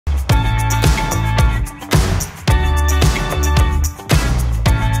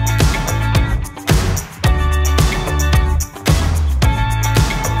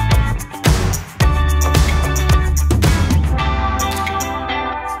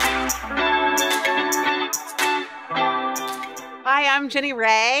I'm Jenny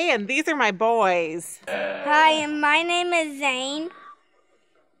Ray, and these are my boys. Hi, my name is Zane.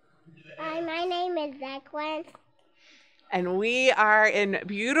 Hi, my name is Declan. And we are in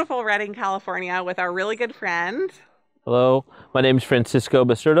beautiful Redding, California with our really good friend. Hello, my name is Francisco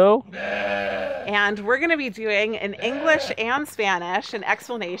Basurdo. And we're going to be doing in English and Spanish an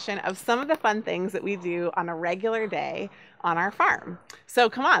explanation of some of the fun things that we do on a regular day on our farm. So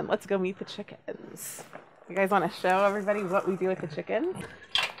come on, let's go meet the chickens. You guys want to show everybody what we do with the chickens?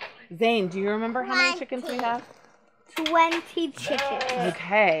 Zane, do you remember how many chickens we have? 20 chickens.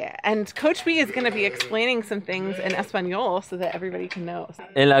 Okay, and Coach B is going to be explaining some things in Espanol so that everybody can know.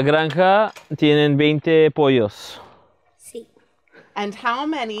 En la granja tienen 20 pollos. Sí. And how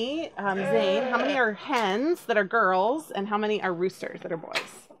many, Zane, how many are hens that are girls and how many are roosters that are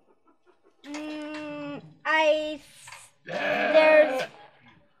boys? There's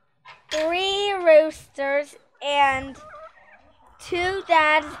 3 roosters and 2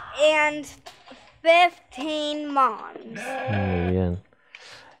 dads and 15 moms. Muy bien.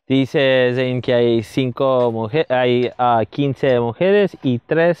 Dice Zane que hay 15 mujeres y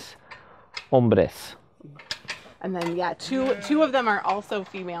 3 hombres. And then, yeah, two of them are also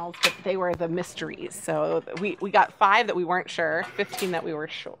females, but they were the mysteries. So we got 5 that we weren't sure, 15 that we were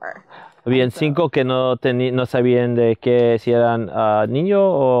sure. Habían 5 que no sabían de que si eran niño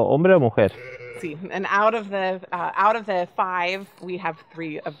o hombre o mujer. See, and out of the 5, we have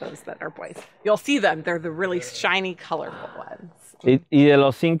 3 of those that are boys. You'll see them; they're the really shiny, colorful ones. Y de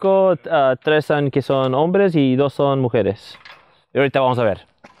los 5, 3 son que son hombres y 2 son mujeres. Y ahorita vamos a ver.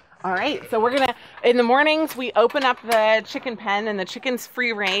 All right, so we're gonna, in the mornings, we open up the chicken pen and the chickens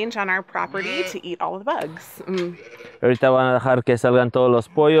free range on our property to eat all of the bugs. Ahorita van a dejar que salgan todos los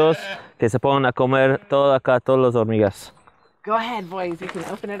pollos, que se pongan a comer todas las hormigas. Go ahead, boys, you can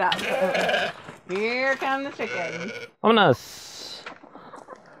open it up. Here come the chickens. Vámonos.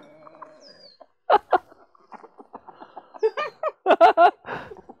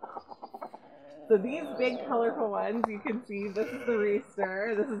 So these big colorful ones, you can see, this is the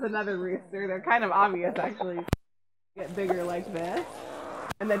rooster, this is another rooster. They're kind of obvious, actually. Get bigger like this.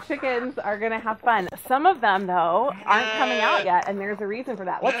 And the chickens are going to have fun. Some of them, though, aren't coming out yet, and there's a reason for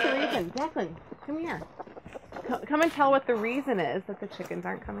that. What's the reason? Declan, come here. Come and tell what the reason is that the chickens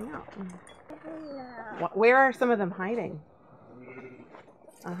aren't coming out. Where are some of them hiding?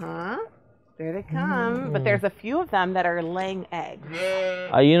 Uh-huh. There they come. But there's a few of them that are laying eggs.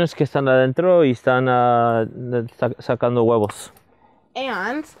 Hay unos que están adentro y están sacando huevos.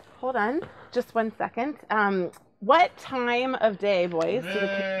 And, hold on, just one second. What time of day, boys,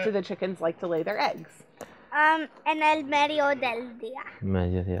 do the chickens like to lay their eggs? En el medio del día.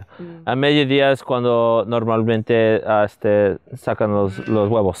 Mediodía. A mediodía es cuando normalmente sacan los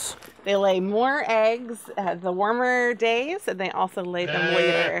huevos. They lay more eggs the warmer days, and they also lay them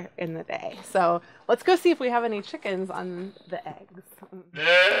later in the day. So let's go see if we have any chickens on the eggs.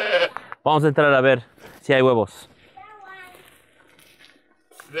 Vamos a entrar a ver si hay huevos.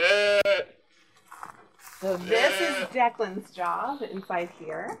 So this is Declan's job inside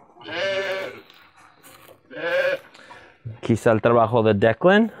here. Aquí está el trabajo de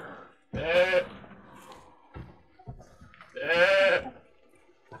Declan.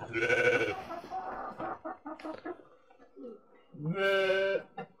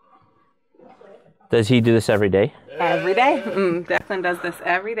 Does he do this every day? Every day. Declan does this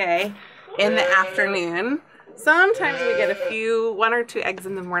every day in the afternoon. Sometimes we get 1 or 2 eggs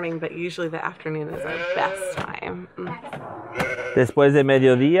in the morning, but usually the afternoon is our best time. Después de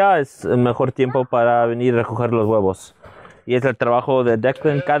mediodía es el mejor tiempo para venir a recoger los huevos. Y es el trabajo de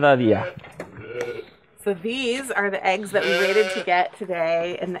Declan cada día. So these are the eggs that we waited to get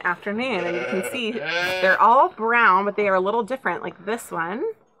today in the afternoon. And you can see they're all brown, but they are a little different. Like this one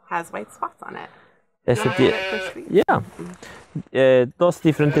has white spots on it. Yeah. 2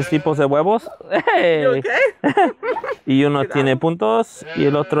 diferentes tipos de huevos. Hey. You okay? Y uno tiene puntos y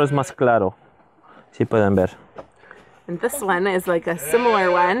el otro es más claro. Si pueden ver. And this one is like a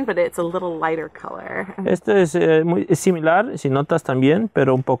similar one, but it's a little lighter color. Este es muy similar, si notas también,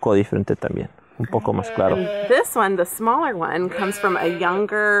 pero un poco diferente también. Un poco más claro. And this one, the smaller one, comes from a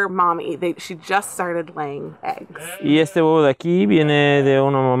younger mommy. She just started laying eggs. Y este huevo de aquí viene de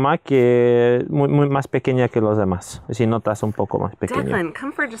una mamá que muy más pequeña que los demás. Si notas un poco más pequeña. Declan,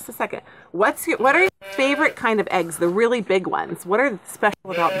 come for just a second. What are your favorite kind of eggs? The really big ones. What are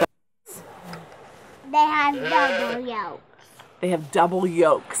special about those? They have double yolks. They have double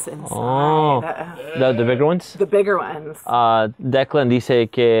yolks inside. Oh, the bigger ones? The bigger ones. Declan dice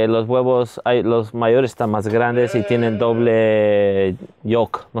que los huevos, los mayores están más grandes y tienen doble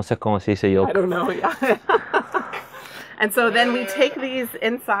yolk. No sé cómo se dice yolk. I don't know, yeah. And so then we take these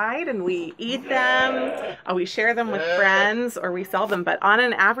inside and we eat them, we share them with friends, or we sell them. But on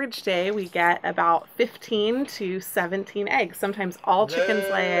an average day, we get about 15 to 17 eggs. Sometimes all chickens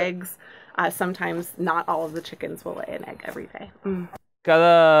lay eggs. Sometimes not all of the chickens will lay an egg every day.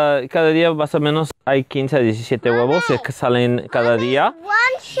 Cada día más o menos hay 15 a 17 huevos que salen cada día.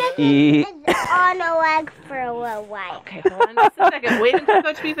 One chicken Y, is on a leg for a little while. Okay, hold on just a second. Wait until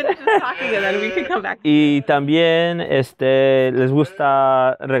Coach B finishes talking and then we can come back. y también les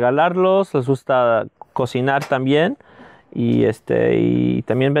gusta regalarlos, les gusta cocinar también y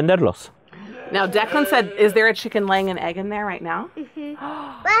también venderlos. Now, Declan said, is there a chicken laying an egg in there right now? But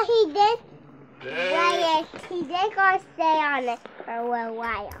he did go stay on it for a little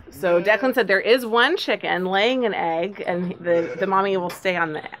while. So Declan said there is one chicken laying an egg, and the mommy will stay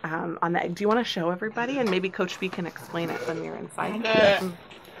on the egg. Do you want to show everybody, and maybe Coach B can explain it when you're inside?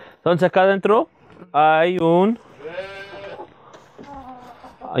 Entonces acá adentro hay un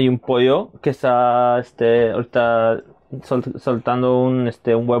pollo que está ahorita soltando un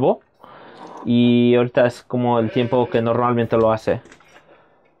huevo, y ahorita es como el tiempo que normalmente lo hace.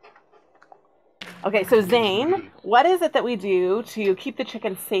 Okay, so Zane, what is it that we do to keep the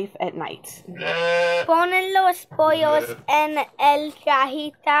chickens safe at night? Ponen los pollos en el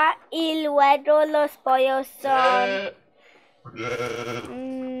cajita y luego los pollos son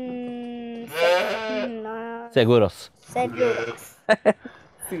Seguros. seguros.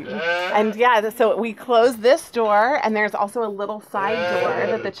 And yeah, so we close this door, and there's also a little side door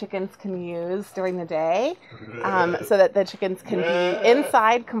that the chickens can use during the day, so that the chickens can be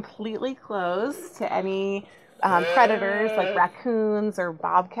inside completely closed to any predators like raccoons or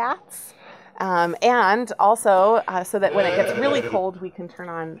bobcats. And also so that when it gets really cold, we can turn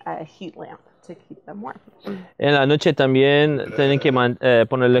on a heat lamp to keep them warm. En la noche también tienen que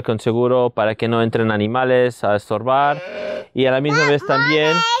ponerle con seguro para que no entren animales a estorbar, y a la misma vez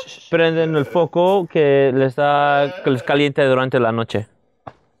también prenden el foco que les caliente durante la noche.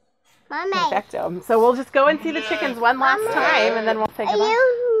 Mommy, Perfecto. So we'll just go and see the chickens one last time, and then we'll say goodbye.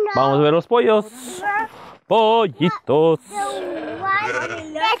 you know Vamos a ver los pollos. Pollitos. the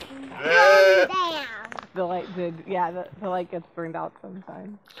one that's going down. The light did, yeah, the light gets burned out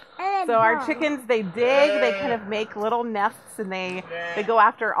sometimes. And So our chickens, they dig, they kind of make little nests, and they go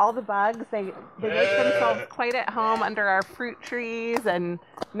after all the bugs. They make themselves quite at home under our fruit trees and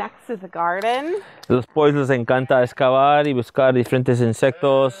next to the garden. Los pollos les encanta excavar y buscar diferentes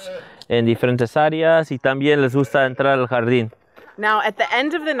insectos en diferentes áreas, y también les gusta entrar al jardín. Now, at the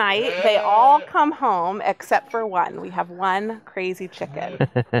end of the night, they all come home except for one. We have one crazy chicken.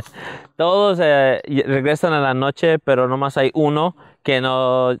 Todos regresan a la noche, pero nomás hay uno que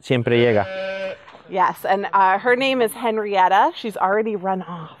no siempre llega. Yes, and her name is Henrietta. She's already run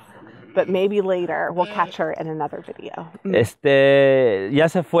off, but maybe later we'll catch her in another video. Ya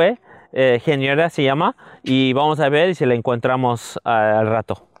se fue, Geniera se llama, y vamos a ver si la encontramos al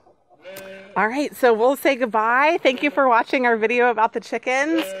rato. All right, so we'll say goodbye. Thank you for watching our video about the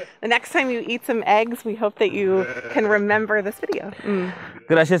chickens. The next time you eat some eggs, we hope that you can remember this video.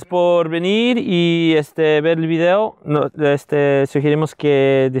 Gracias por venir y ver el video. Sugerimos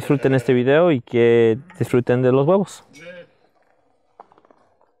que disfruten este video y que disfruten de los huevos.